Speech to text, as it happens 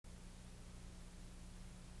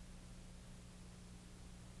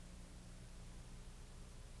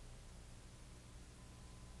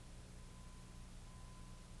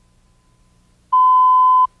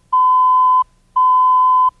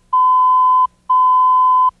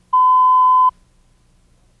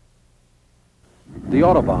The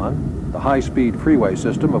Autobahn, the high-speed freeway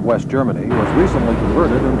system of West Germany, was recently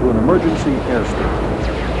converted into an emergency airstrip.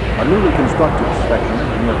 A newly constructed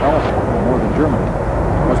section near Autobahn in northern Germany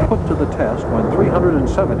was put to the test when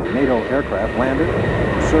 370 NATO aircraft landed,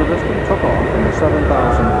 serviced, and took off from the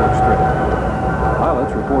 7,000-foot strip.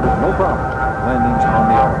 Pilots reported no problem landings on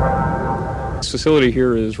the Autobahn. This facility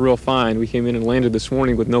here is real fine. We came in and landed this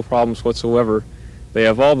morning with no problems whatsoever. They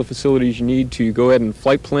have all the facilities you need to go ahead and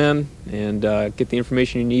flight plan and get the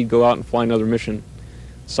information you need, go out and fly another mission.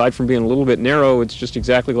 Aside from being a little bit narrow, it's just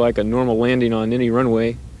exactly like a normal landing on any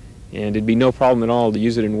runway, and it'd be no problem at all to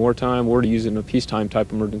use it in wartime or to use it in a peacetime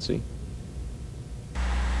type emergency.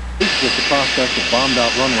 With the prospect of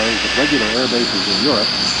bombed-out runways at regular air bases in Europe,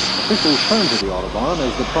 officials turn to the Autobahn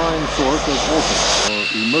as the prime source of ultimate or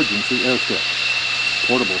emergency airstrips.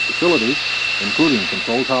 Portable facilities, including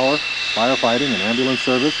control tower, firefighting and ambulance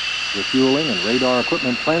service, refueling and radar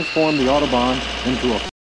equipment, transform the Autobahn into a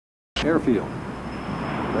airfield.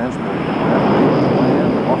 Transport aircraft,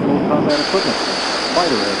 land, and offload combat equipment.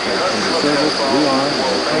 Fighter aircraft can be serviced, rearmed,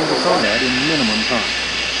 and returned to combat in minimum time.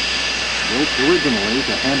 Built originally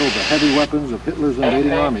to handle the heavy weapons of Hitler's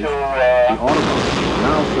invading armies, the Autobahn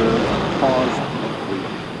now serves as a cause of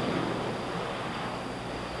freedom.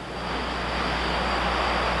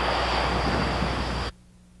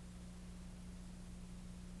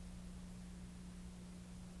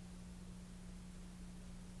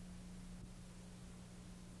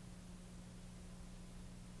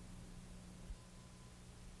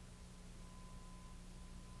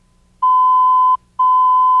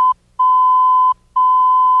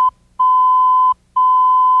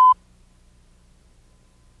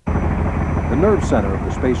 The nerve center of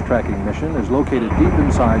the space tracking mission is located deep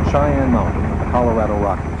inside Cheyenne Mountain in the Colorado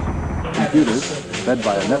Rockies. Computers, fed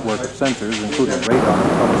by a network of sensors including radar,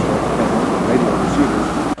 telescope, cameras, and radio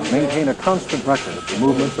receivers, maintain a constant record of the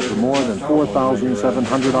movements of the more than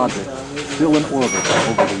 4,700 objects still in orbit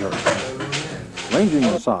over the Earth. Ranging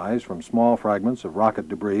in size from small fragments of rocket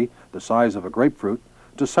debris the size of a grapefruit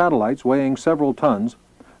to satellites weighing several tons,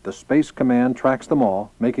 the Space Command tracks them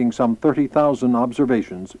all, making some 30,000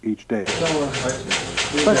 observations each day. Special interest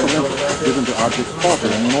is given to objects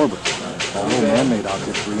faltering in orbit. Although man-made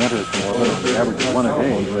objects re-enter from orbit on the average of one a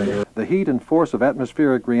day, the heat and force of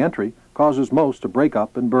atmospheric re-entry causes most to break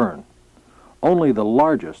up and burn. Only the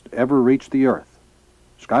largest ever reached the Earth.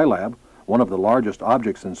 Skylab, one of the largest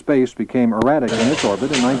objects in space, became erratic in its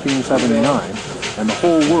orbit in 1979, and the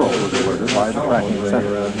whole world was alerted by the tracking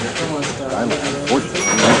center. Skylab, fortunately,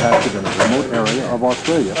 impacted in a remote area of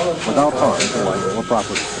Australia without harm to life or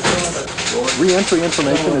property. Re-entry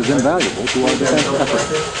information is invaluable to our defense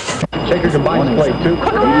efforts. Check your combined plate, too.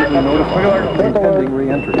 Immediately notify of impending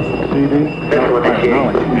re-entries.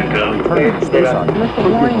 Knowledge of returning space objects could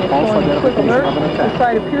give false identification of an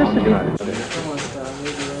attack on the United States.